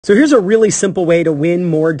So here's a really simple way to win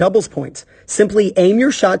more doubles points. Simply aim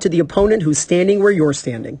your shot to the opponent who's standing where you're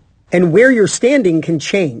standing. And where you're standing can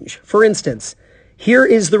change. For instance, here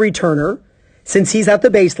is the returner. Since he's at the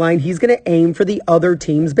baseline, he's going to aim for the other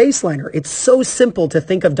team's baseliner. It's so simple to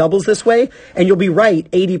think of doubles this way, and you'll be right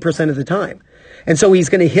 80% of the time. And so he's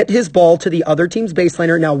going to hit his ball to the other team's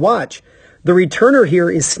baseliner. Now watch, the returner here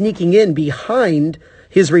is sneaking in behind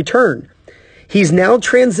his return. He's now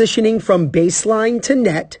transitioning from baseline to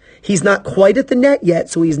net. He's not quite at the net yet,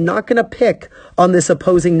 so he's not going to pick on this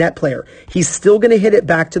opposing net player. He's still going to hit it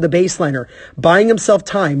back to the baseliner, buying himself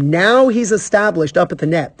time. Now he's established up at the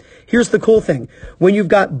net. Here's the cool thing. When you've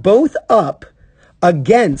got both up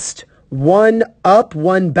against one up,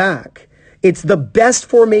 one back, it's the best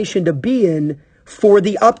formation to be in for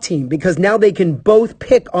the up team, because now they can both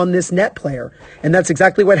pick on this net player. And that's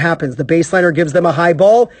exactly what happens. The baseliner gives them a high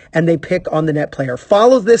ball and they pick on the net player.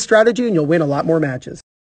 Follow this strategy and you'll win a lot more matches.